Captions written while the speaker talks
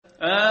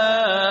آمين.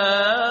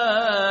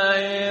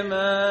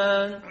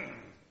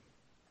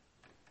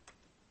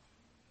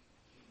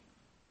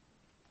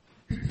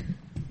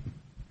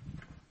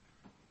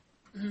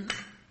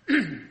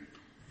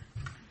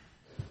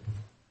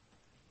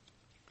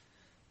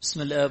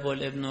 بسم الآب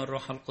والابن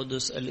والروح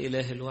القدس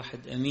الإله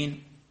الواحد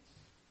أمين.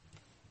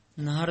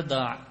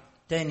 النهاردة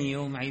تاني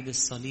يوم عيد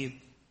الصليب.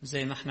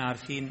 زي ما احنا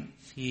عارفين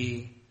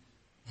في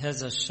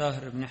هذا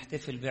الشهر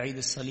بنحتفل بعيد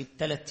الصليب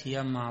 3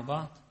 أيام مع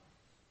بعض،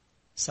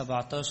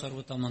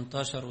 17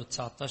 و18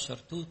 و19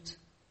 توت.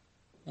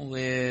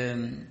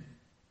 وزي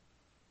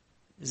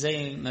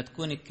ما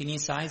تكون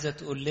الكنيسة عايزة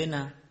تقول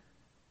لنا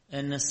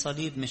أن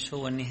الصليب مش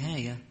هو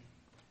النهاية،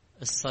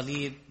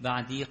 الصليب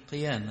بعديه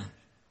قيامة،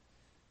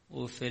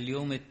 وفي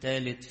اليوم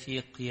الثالث في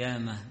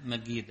قيامة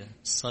مجيدة.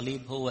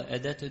 الصليب هو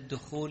أداة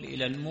الدخول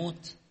إلى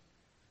الموت،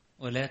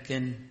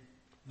 ولكن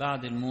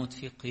بعد الموت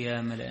في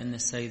قيامة، لأن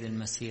السيد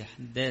المسيح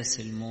داس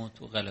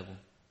الموت وغلبه.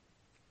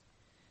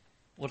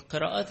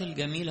 والقراءات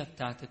الجميلة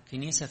بتاعت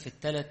الكنيسة في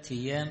ال3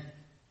 أيام،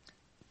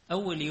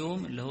 أول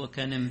يوم اللي هو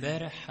كان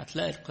امبارح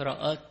هتلاقي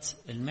القراءات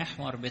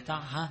المحور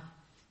بتاعها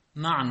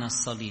معنى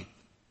الصليب،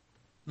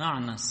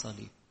 معنى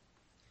الصليب.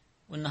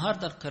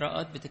 والنهاردة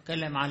القراءات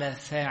بتتكلم على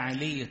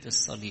فاعلية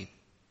الصليب.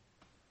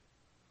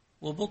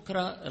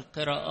 وبكرة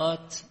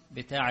القراءات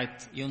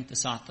بتاعت يوم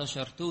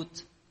 19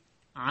 توت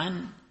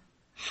عن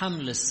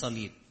حمل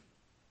الصليب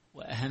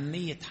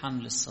وأهمية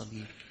حمل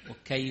الصليب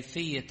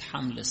وكيفية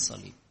حمل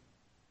الصليب.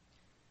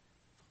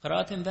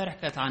 قراءات امبارح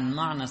كانت عن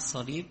معنى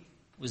الصليب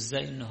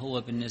وازاي انه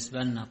هو بالنسبة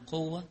لنا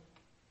قوة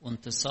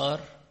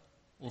وانتصار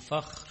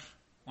وفخر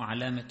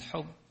وعلامة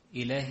حب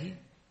إلهي.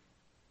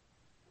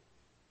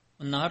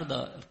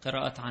 والنهاردة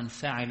القراءات عن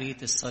فاعلية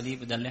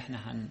الصليب، ده اللي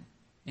احنا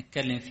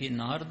هنتكلم فيه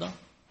النهاردة.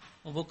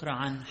 وبكرة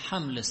عن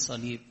حمل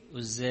الصليب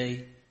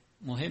وازاي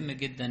مهم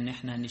جدا ان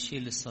احنا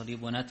نشيل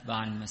الصليب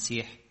ونتبع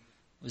المسيح،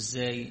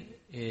 وازاي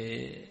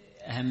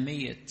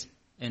أهمية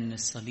ان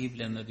الصليب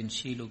لما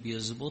بنشيله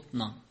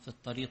بيظبطنا في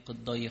الطريق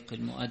الضيق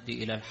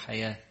المؤدي إلى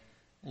الحياة،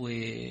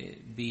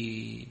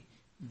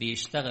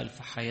 وبيشتغل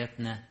في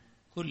حياتنا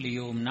كل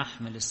يوم.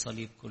 نحمل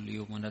الصليب كل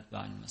يوم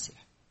ونتبع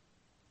المسيح.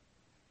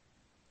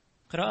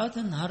 قراءات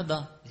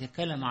النهاردة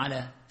بتتكلم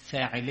على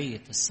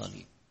فاعلية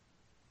الصليب.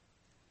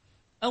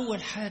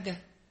 أول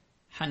حاجة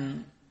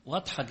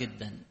واضحة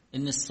جدا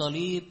إن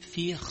الصليب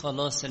فيه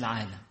خلاص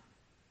العالم،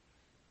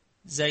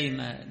 زي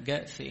ما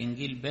جاء في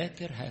إنجيل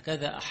باكر: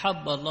 هكذا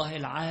أحب الله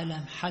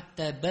العالم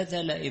حتى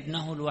بذل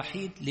ابنه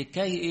الوحيد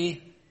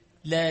لكي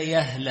لا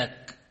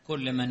يهلك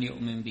كل من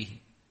يؤمن به،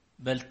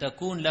 بل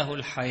تكون له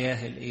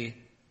الحياة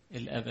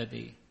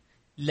الأبدية.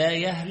 لا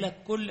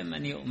يهلك كل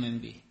من يؤمن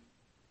به.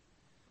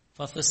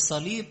 ففي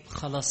الصليب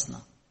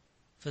خلصنا،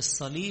 في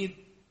الصليب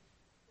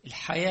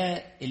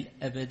الحياة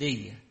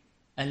الأبدية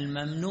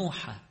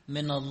الممنوحة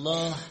من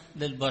الله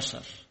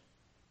للبشر.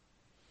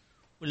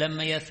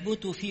 ولما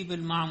يثبتوا فيه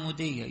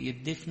بالمعمودية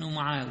يدفنوا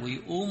معاه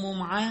ويقوموا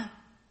معاه،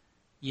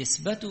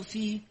 يثبتوا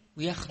فيه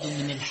وياخدوا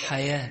من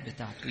الحياة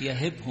بتاعته،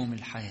 يهبهم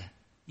الحياة،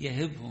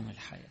 يهبهم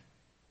الحياة.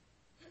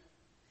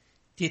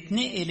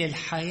 تتنقل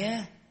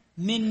الحياة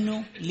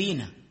منه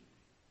لينا.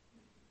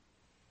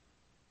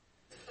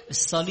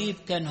 الصليب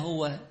كان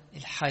هو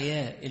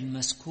الحياة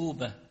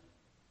المسكوبة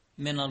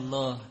من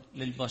الله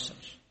للبشر،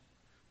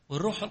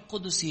 والروح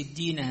القدس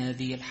يدينا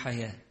هذه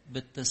الحياة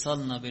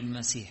باتصالنا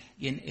بالمسيح،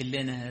 ينقل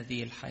لنا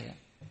هذه الحياة.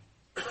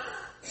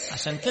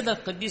 عشان كده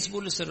القديس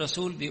بولس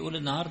الرسول بيقول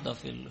النهاردة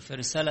في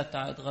الرسالة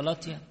بتاعت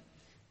غلاطيا: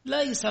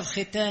 ليس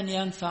الختان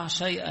ينفع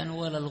شيئا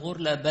ولا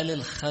الغرلة، بل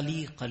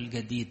الخليقة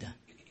الجديدة.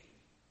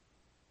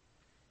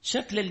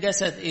 شكل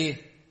الجسد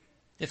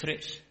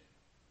تفرقش،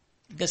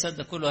 الجسد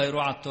ده كله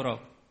هيروح على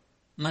التراب،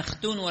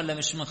 مختون ولا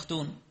مش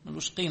مختون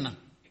ملوش قيمة،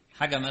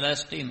 حاجة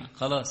ملاش قيمة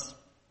خلاص.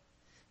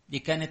 دي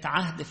كانت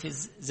عهد في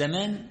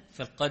زمان في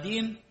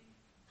القديم،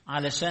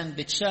 علشان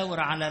بتشاور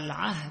على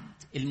العهد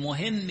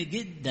المهم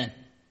جدا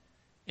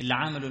اللي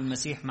عمله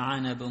المسيح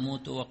معانا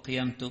بموته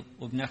وقيامته،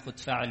 وبناخد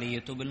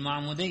فعاليته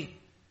بالمعمودية.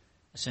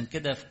 عشان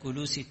كده في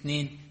كولوسي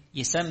 2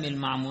 يسمي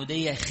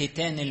المعمودية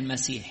ختان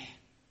المسيح.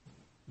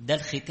 ده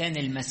الختان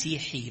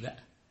المسيحي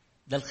بقى،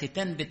 ده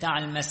الختان بتاع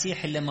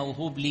المسيح اللي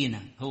موهوب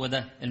لينا، هو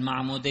ده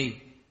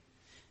المعمودية.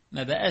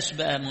 ما بقاش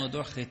بقى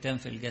موضوع ختان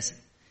في الجسد.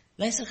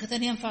 ليس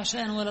الختان ينفع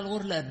شيئا ولا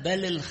الغرلة،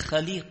 بل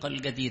الخليقة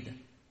الجديدة.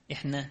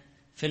 احنا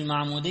في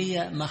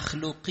المعمودية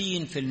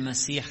مخلوقين في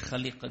المسيح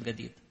خليقة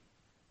جديدة،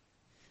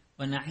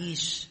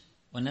 ونعيش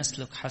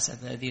ونسلك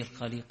حسب هذه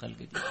الخليقة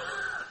الجديدة.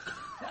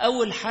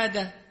 أول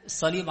حاجة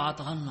الصليب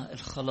عطانا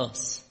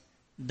الخلاص،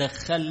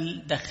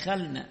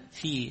 دخلنا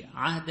في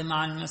عهد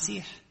مع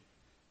المسيح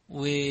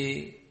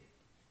وخدنا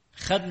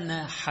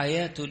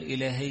حياته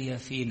الإلهية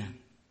فينا.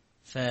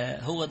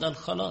 فهو ده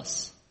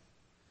الخلاص.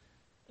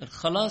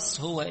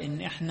 الخلاص هو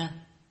إن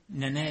احنا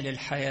ننال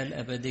الحياة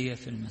الأبدية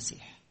في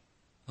المسيح،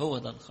 هو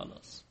ده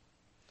الخلاص.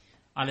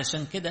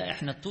 علشان كده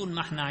احنا طول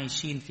ما احنا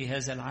عايشين في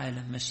هذا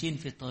العالم ماشيين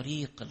في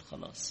طريق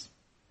الخلاص.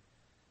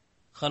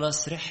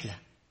 خلاص رحلة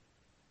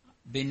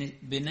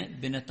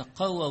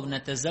بنتقوى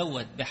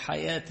ونتزود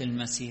بحياة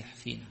المسيح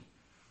فينا.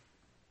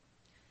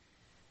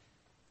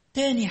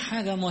 تاني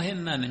حاجة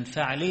مهمة من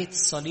فعالية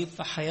الصليب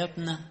في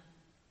حياتنا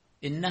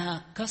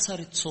إنها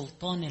كسرت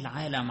سلطان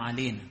العالم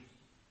علينا.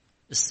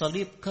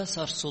 الصليب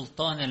كسر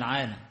سلطان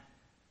العالم،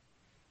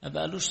 ما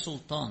بقالوش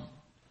سلطان.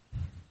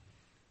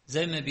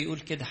 زي ما بيقول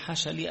كده: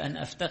 حاشا لي أن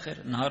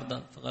أفتخر، النهاردة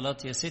في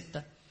غلاطية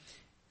 6: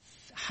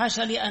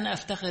 حاشا لي أن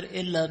أفتخر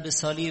إلا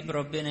بصليب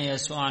ربنا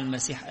يسوع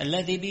المسيح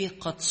الذي به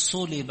قد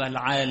صلب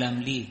العالم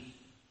لي.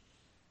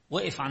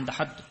 وقف عند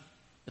حده،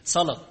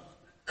 اتصلب،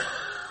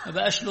 ما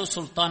بقاش له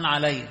سلطان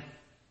عليا،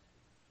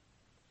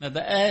 ما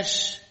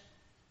بقاش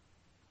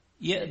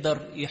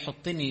يقدر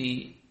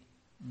يحطني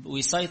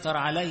ويسيطر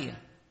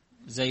عليا،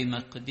 زي ما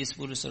القديس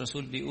بولس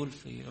الرسول بيقول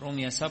في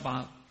رومية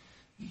 7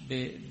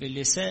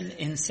 بلسان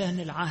إنسان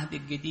العهد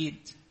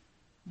الجديد،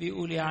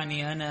 بيقول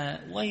يعني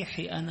أنا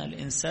ويحي أنا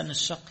الإنسان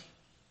الشقي،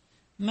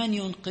 من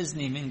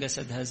ينقذني من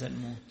جسد هذا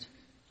الموت؟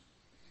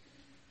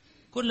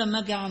 كل ما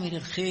أجي أعمل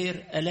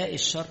الخير ألاقي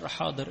الشر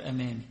حاضر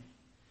أمامي،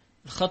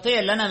 الخطية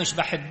اللي أنا مش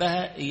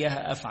بحبها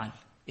إياها أفعل.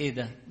 إيه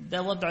ده؟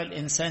 ده وضع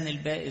الإنسان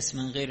البائس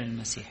من غير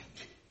المسيح،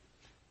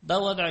 ده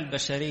وضع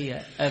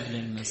البشرية قبل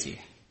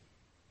المسيح.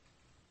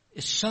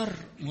 الشر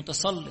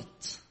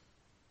متسلط،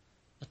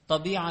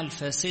 الطبيعة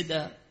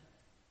الفاسدة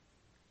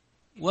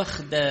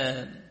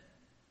واخدة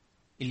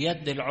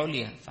اليد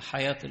العليا في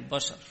حياة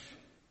البشر،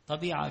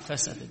 طبيعة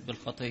فسدت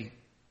بالخطية.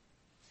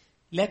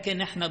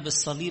 لكن احنا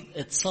بالصليب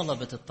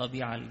اتصلبت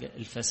الطبيعة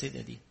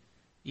الفاسدة دي.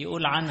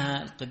 يقول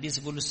عنها القديس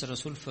بولس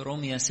الرسول في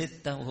رومية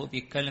 6 وهو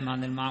بيتكلم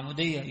عن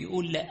المعمودية،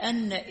 يقول: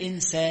 لأن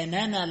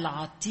إنساننا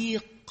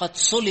العتيق قد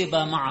صلب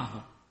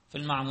معه في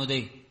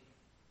المعمودية.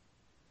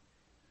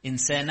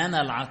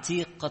 إنساننا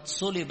العتيق قد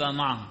صلب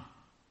معه.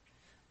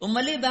 أما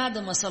ليه بعد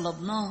ما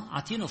صلبناه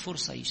عطينه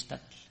فرصة يشتغل،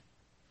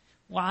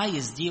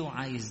 وعايز دي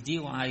وعايز دي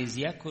وعايز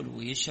يأكل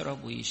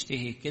ويشرب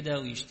ويشتهي كده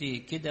ويشتهي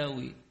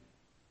كده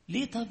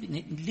ليه؟ طب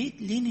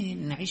ليه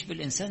نعيش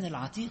بالإنسان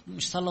العتيق؟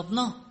 مش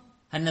صلبناه،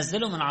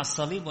 هننزله من على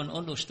الصليب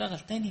ونقول له اشتغل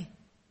تاني؟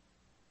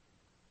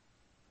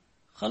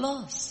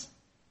 خلاص،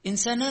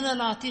 إنساننا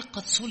العتيق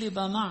قد صلب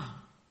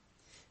معه.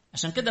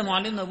 عشان كده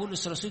معلمنا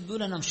بولس الرسول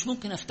بيقول: أنا مش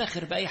ممكن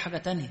أفتخر بأي حاجة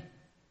تانية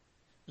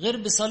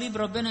غير بصليب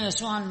ربنا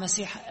يسوع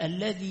المسيح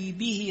الذي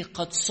به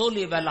قد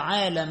صلب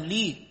العالم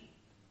لي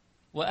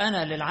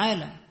وأنا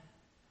للعالم.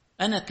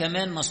 أنا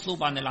كمان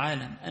مصلوب عن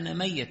العالم، أنا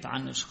ميت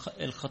عن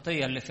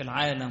الخطية اللي في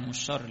العالم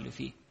والشر اللي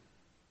فيه.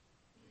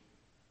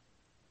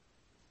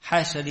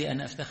 حاشا لي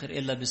أن أفتخر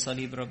إلا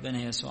بصليب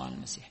ربنا يسوع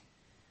المسيح.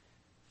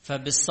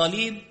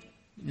 فبالصليب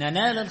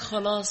ننال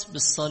الخلاص،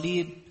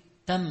 بالصليب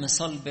تم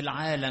صلب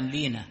العالم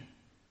لينا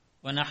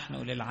ونحن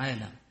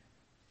للعالم.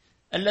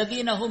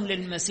 الذين هم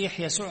للمسيح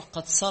يسوع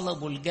قد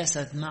صلبوا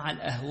الجسد مع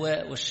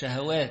الأهواء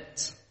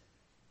والشهوات.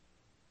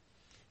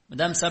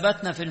 مدام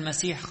ثبتنا في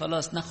المسيح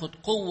خلاص ناخد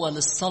قوة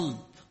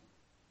للصلب،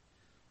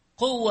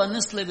 قوة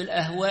نصلب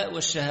الأهواء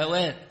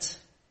والشهوات.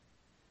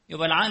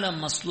 يبقى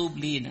العالم مصلوب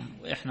لينا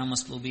وإحنا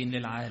مصلوبين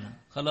للعالم.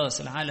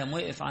 خلاص العالم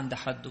وقف عند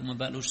حد وما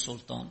بقالوش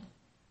سلطان.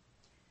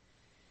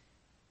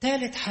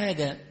 ثالث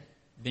حاجة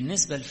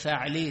بالنسبة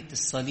لفاعلية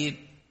الصليب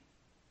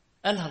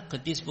قالها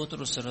القديس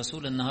بطرس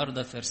الرسول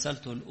النهاردة في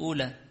رسالته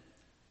الأولى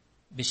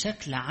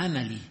بشكل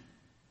عملي: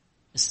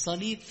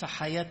 الصليب في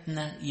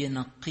حياتنا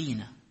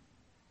ينقينا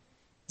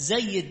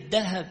زي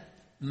الذهب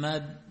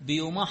ما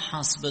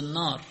بيمحص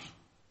بالنار.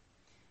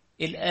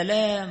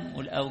 الآلام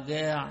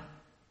والأوجاع،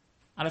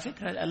 على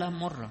فكرة الآلام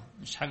مرة،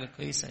 مش حاجة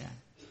كويسة يعني،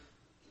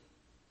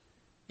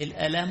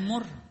 الآلام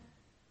مرة،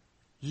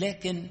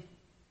 لكن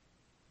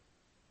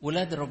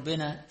ولاد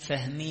ربنا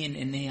فاهمين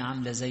إن هي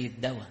عاملة زي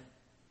الدواء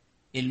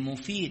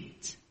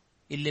المفيد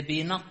اللي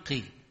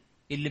بينقي،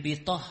 اللي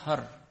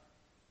بيطهر،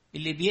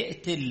 اللي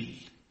بيقتل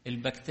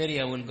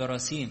البكتيريا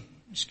والجراثيم.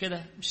 مش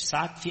كده؟ مش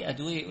ساعات في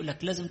أدوية يقول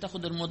لك لازم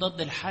تاخد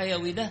المضاد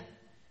الحيوي ده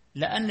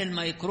لأن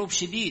الميكروب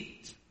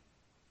شديد.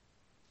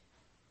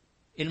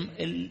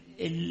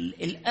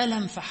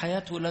 الألم في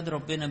حياة ولاد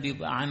ربنا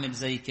بيبقى عامل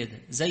زي كده،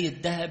 زي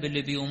الذهب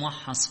اللي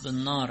بيمحص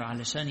بالنار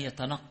علشان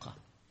يتنقى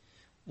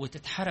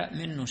وتتحرق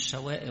منه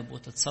الشوائب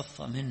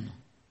وتتصفى منه.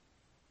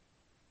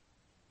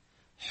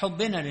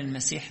 حبنا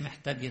للمسيح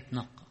محتاج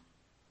يتنقى.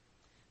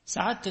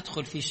 ساعات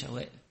تدخل فيه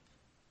شوائب.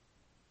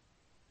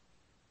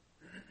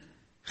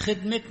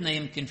 خدمتنا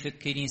يمكن في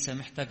الكنيسة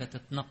محتاجة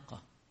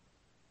تتنقى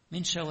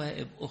من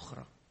شوائب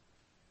أخرى.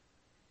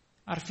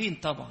 عارفين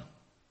طبعا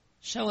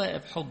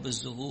شوائب حب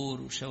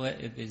الظهور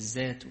وشوائب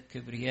الذات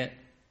والكبرياء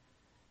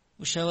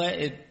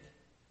وشوائب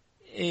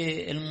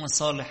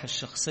المصالح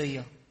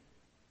الشخصية.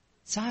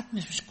 ساعات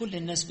مش كل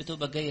الناس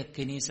بتبقى جاية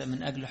الكنيسة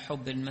من أجل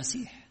حب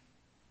المسيح.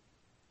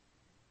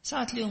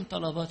 ساعات ليهم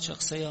طلبات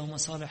شخصية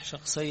ومصالح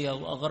شخصية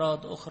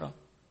وأغراض أخرى.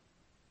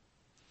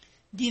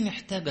 دي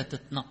محتاجة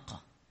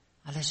تتنقى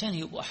علشان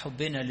يبقى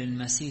حبنا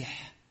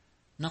للمسيح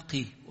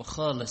نقي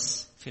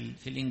وخالص.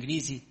 في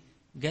الإنجليزي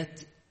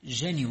جت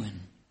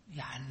genuine،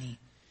 يعني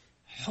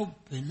حب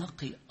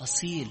نقي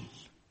أصيل.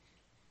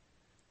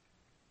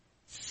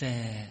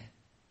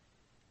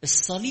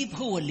 فالصليب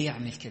هو اللي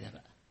يعمل كده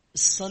بقى،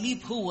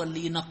 الصليب هو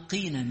اللي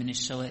ينقينا من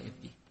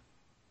الشوائب دي.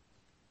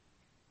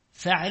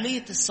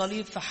 فعالية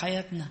الصليب في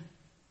حياتنا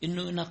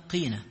إنه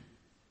ينقينا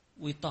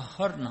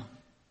ويطهرنا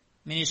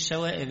من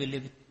الشوائب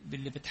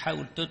اللي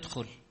بتحاول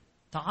تدخل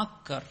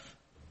تعكر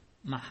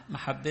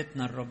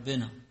محبتنا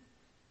لربنا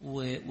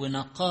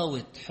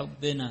ونقاوة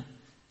حبنا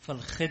في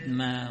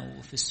الخدمة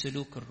وفي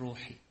السلوك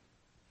الروحي.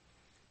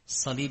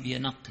 الصليب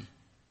ينقي.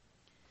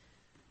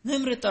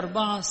 نمرة 4،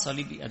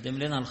 الصليب يقدم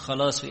لنا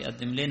الخلاص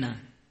ويقدم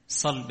لنا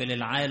صلب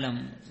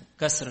للعالم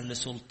وكسر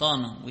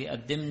لسلطانه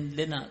ويقدم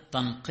لنا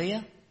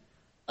تنقية.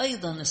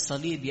 أيضا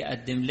الصليب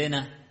يقدم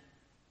لنا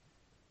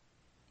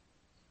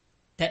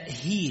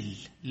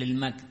تأهيل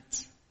للمجد،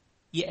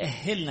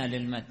 يأهلنا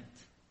للمجد.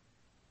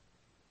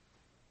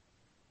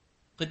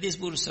 قديس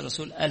بولس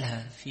الرسول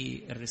قالها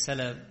في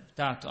الرسالة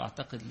بتاعته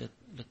أعتقد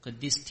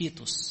للقديس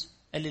تيتوس،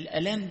 قال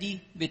الآلام دي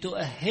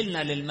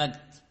بتؤهلنا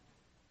للمجد.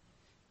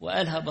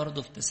 وقالها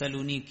برضو في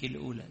تسالونيكي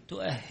الأولى،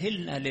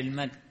 تؤهلنا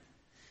للمجد.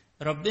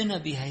 ربنا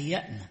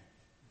بيهيئنا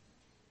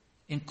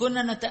إن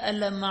كنا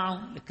نتألم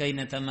معه لكي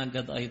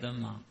نتمجد أيضا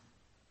معه.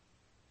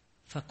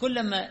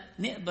 فكل ما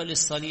نقبل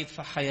الصليب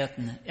في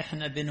حياتنا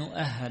إحنا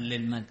بنؤهل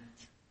للمجد،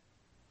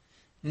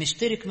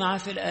 نشترك معه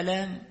في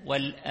الآلام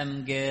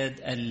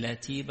والأمجاد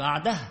التي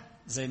بعدها،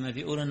 زي ما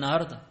بيقول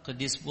النهاردة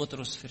قديس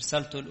بطرس في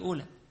رسالته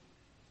الأولى،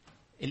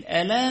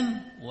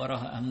 الآلام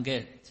وراها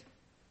أمجاد.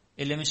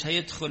 اللي مش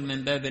هيدخل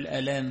من باب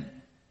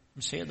الآلام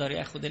مش هيقدر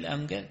ياخد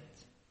الأمجاد.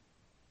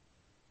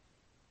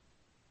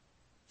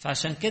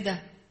 فعشان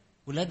كده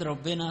ولاد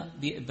ربنا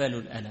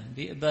بيقبلوا الألم،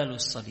 بيقبلوا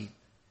الصليب،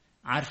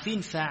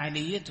 عارفين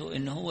فاعليته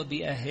إن هو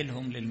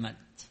بيأهلهم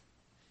للمجد.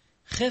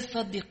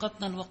 خفة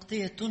ضيقتنا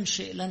الوقتية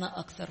تنشئ لنا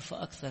أكثر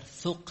فأكثر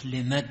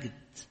ثقل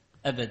مجد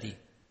أبدي.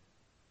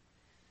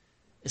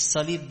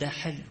 الصليب ده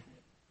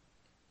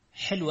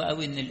حلو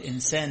قوي إن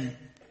الإنسان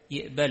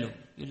يقبله.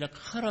 يقول لك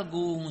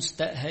خرجوا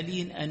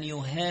مستأهلين أن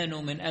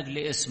يهانوا من أجل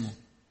اسمه.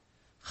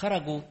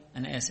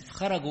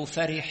 خرجوا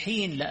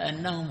فرحين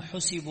لأنهم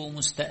حسبوا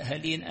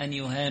مستأهلين أن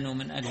يهانوا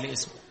من أجل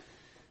اسمه.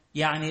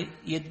 يعني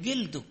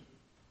يتجلدوا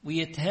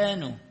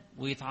ويتهانوا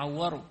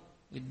ويتعوروا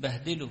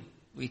ويتبهدلوا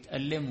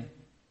ويتألموا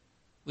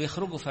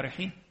ويخرجوا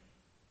فرحين،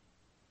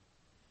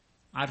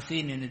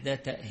 عارفين ان ده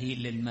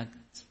تأهيل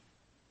للمجد.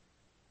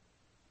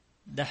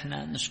 ده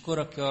احنا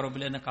نشكرك يا رب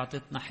لانك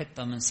عطيتنا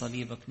حتة من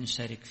صليبك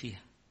نشارك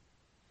فيها.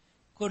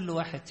 كل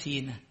واحد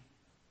فينا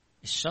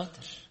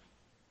الشاطر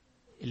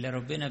اللي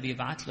ربنا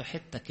بيبعت له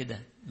حتة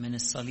كده من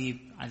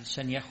الصليب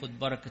علشان ياخد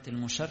بركة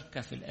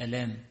المشاركة في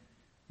الآلام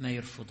ما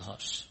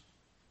يرفضهاش،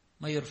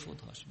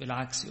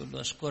 بالعكس يقول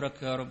له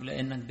أشكرك يا رب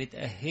لأنك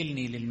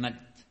بتأهلني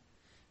للمجد.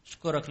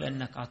 أشكرك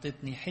لأنك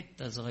عطيتني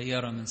حتة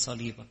صغيرة من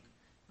صليبك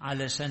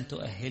علشان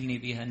تؤهلني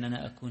بيها أن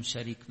أنا أكون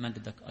شريك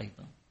مجدك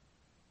أيضا.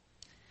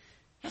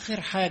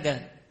 آخر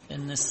حاجة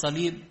أن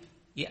الصليب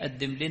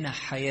يقدم لنا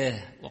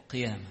حياة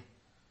وقيامة.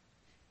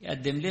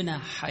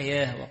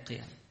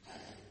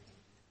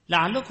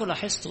 لعلكم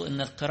لاحظتوا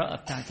أن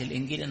القراءة بتاعت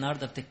الإنجيل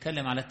النهاردة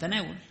بتتكلم على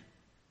التناول.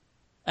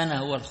 أنا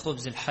هو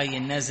الخبز الحي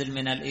النازل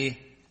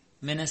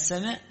من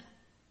السماء.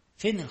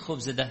 فين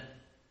الخبز ده؟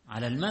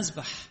 على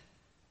المذبح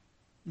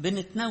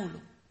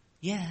بنتناوله.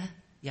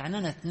 يعني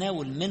أنا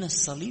أتناول من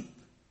الصليب؟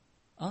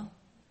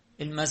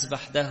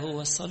 المذبح ده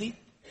هو الصليب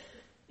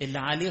اللي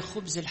عليه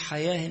خبز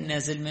الحياة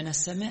النازل من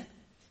السماء،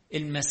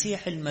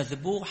 المسيح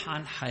المذبوح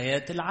عن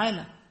حياة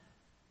العالم.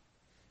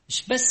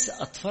 مش بس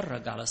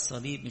أتفرج على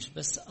الصليب، مش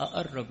بس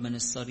أقرب من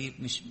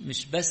الصليب،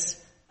 مش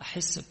بس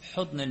أحس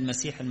بحضن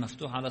المسيح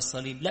المفتوح على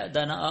الصليب، لا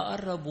ده أنا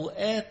أقرب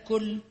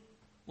وآكل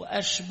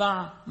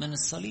وأشبع من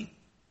الصليب.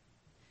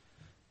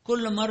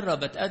 كل مرة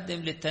بتقدم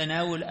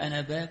للتناول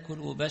أنا باكل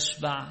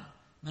وبشبع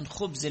من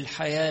خبز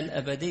الحياة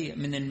الأبدية،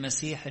 من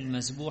المسيح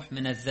المذبوح،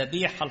 من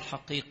الذبيحة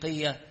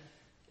الحقيقية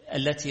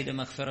التي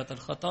لمغفرة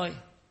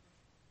الخطايا.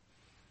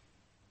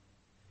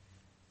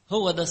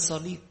 هو ده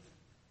الصليب،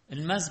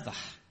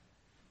 المذبح،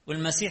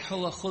 والمسيح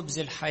هو خبز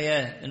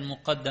الحياة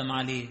المقدم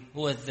عليه،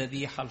 هو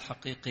الذبيحة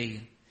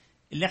الحقيقية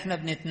اللي احنا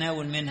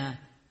بنتناول منها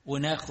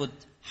وناخد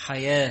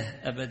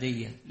حياة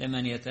أبدية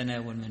لمن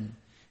يتناول منه.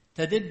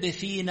 تدب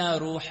فينا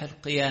روح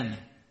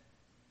القيامة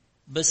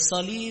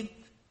بالصليب،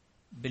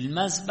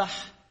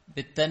 بالمذبح،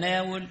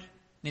 بالتناول،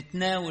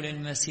 نتناول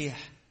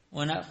المسيح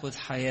ونأخذ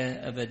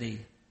حياة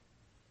أبدية.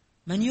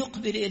 من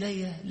يقبل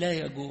إلي لا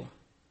يجوع.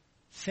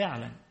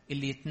 فعلا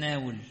اللي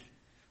يتناول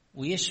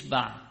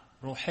ويشبع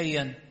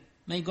روحيا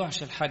ما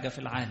يجوعش الحاجة في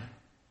العالم،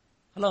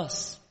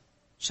 خلاص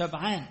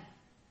شبعان.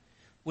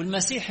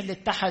 والمسيح اللي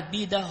اتحد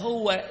بيه ده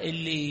هو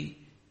اللي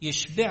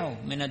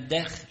يشبعه من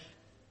الداخل.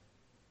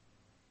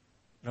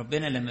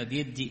 ربنا لما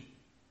بيدي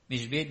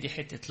مش بيدي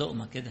حتة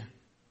لقمة كده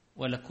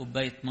ولا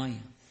كوباية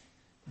مية،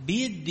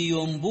 بيدي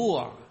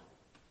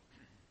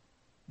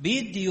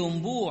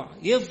ينبوع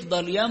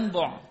يفضل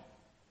ينبع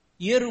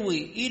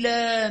يروي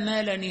إلى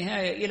ما لا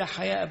نهاية، إلى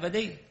حياة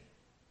أبدية.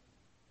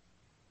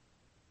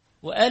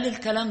 وقال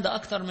الكلام ده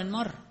أكتر من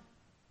مرة،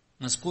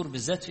 مذكور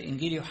بالذات في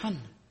إنجيل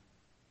يوحنا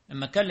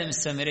لما كلم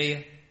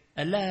السامرية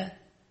قال لها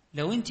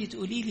لو أنت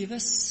تقولي لي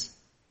بس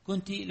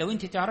لو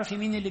أنت تعرفي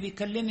مين اللي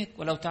بيكلمك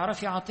ولو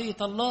تعرفي عطية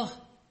الله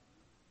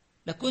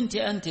لكنت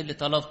أنت اللي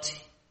طلبتي.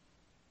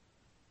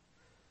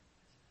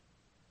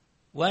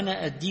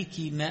 وأنا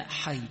أديكي ماء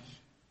حي.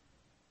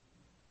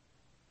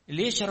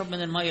 اللي يشرب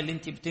من الماء اللي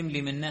انت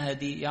بتملي منها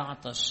دي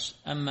يعطش،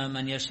 أما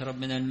من يشرب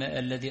من الماء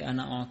الذي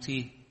أنا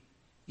أعطيه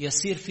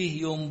يصير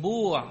فيه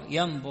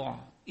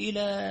ينبع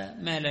إلى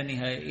ما لا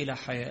نهاية، إلى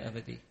حياة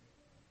أبدية.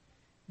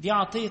 دي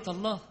عطية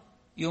الله،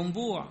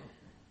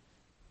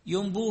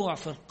 ينبوع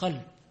في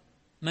القلب،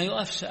 ما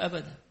يقفش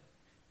أبدا،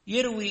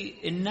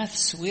 يروي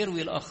النفس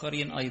ويروي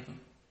الآخرين أيضا.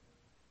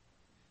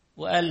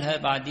 وقالها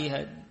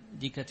بعديها،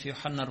 دي كانت في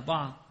يوحنا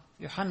 4.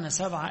 في يوحنا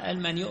 7 قال: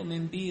 من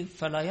يؤمن بي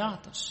فلا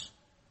يعطش،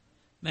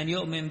 من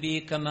يؤمن بي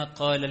كما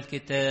قال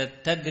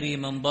الكتاب تجري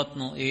من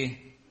بطنه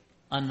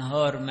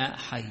أنهار ماء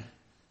حي.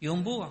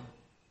 ينبوع،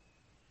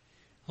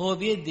 هو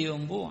بيدي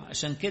ينبوع.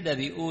 عشان كده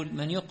بيقول: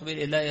 من يقبل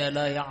إلي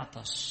لا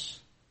يعطش.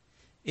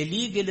 اللي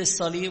يجي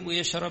للصليب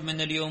ويشرب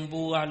من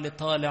الينبوع اللي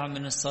طالع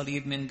من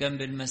الصليب من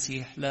جنب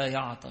المسيح لا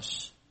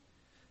يعطش،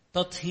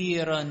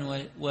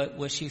 تطهيرا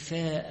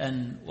وشفاء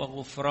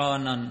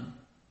وغفرانا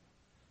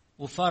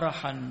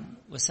وفرحا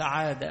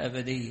وسعادة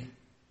أبدية.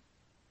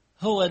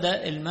 هو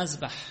ده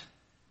المذبح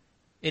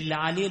اللي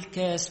عليه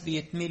الكاس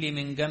بيتملي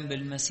من جنب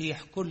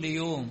المسيح كل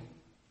يوم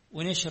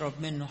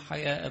ونشرب منه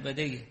حياة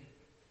أبدية.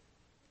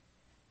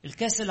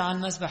 الكاس اللي على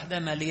المذبح ده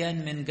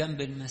مليان من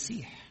جنب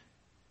المسيح.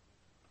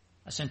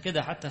 عشان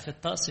كده حتى في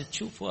الطقس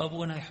تشوفوا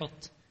أبونا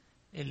يحط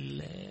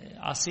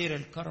عصير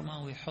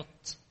الكرمة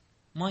ويحط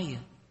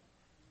مية،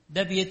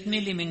 ده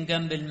بيتملي من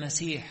جنب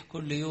المسيح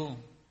كل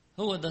يوم.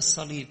 هو ده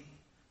الصليب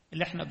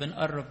اللي احنا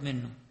بنقرب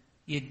منه،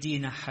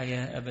 يدينا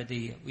حياة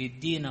أبدية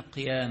ويدينا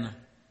قيامة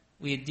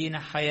ويدينا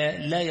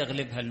حياة لا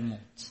يغلبها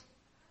الموت.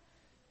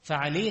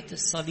 فعلية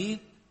الصليب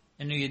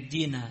انه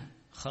يدينا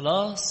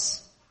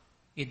خلاص،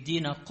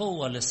 يدينا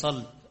قوة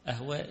لصلب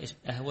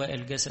أهواء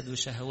الجسد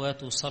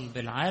وشهواته وصلب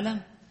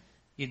العالم،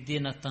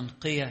 يدينا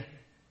تنقية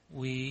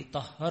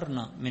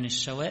ويطهرنا من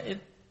الشوائب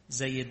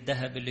زي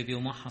الذهب اللي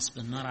بيمحص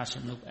بالنار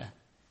عشان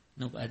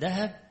نبقى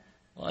ذهب،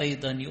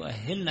 وأيضا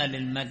يؤهلنا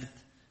للمجد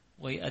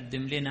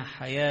ويقدم لنا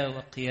حياة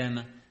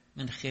وقيامة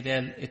من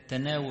خلال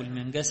التناول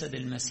من جسد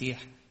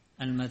المسيح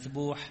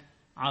المذبوح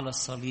على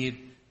الصليب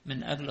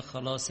من أجل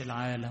خلاص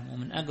العالم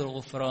ومن أجل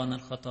غفران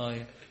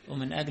الخطايا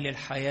ومن أجل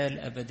الحياة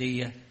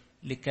الأبدية،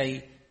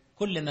 لكي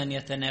كل من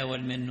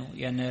يتناول منه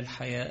ينال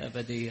حياة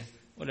أبدية.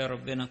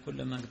 ولربنا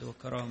كل مجد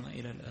وكرامة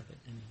إلى الأبد.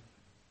 آمين.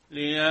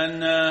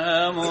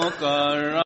 لأنها مكرمة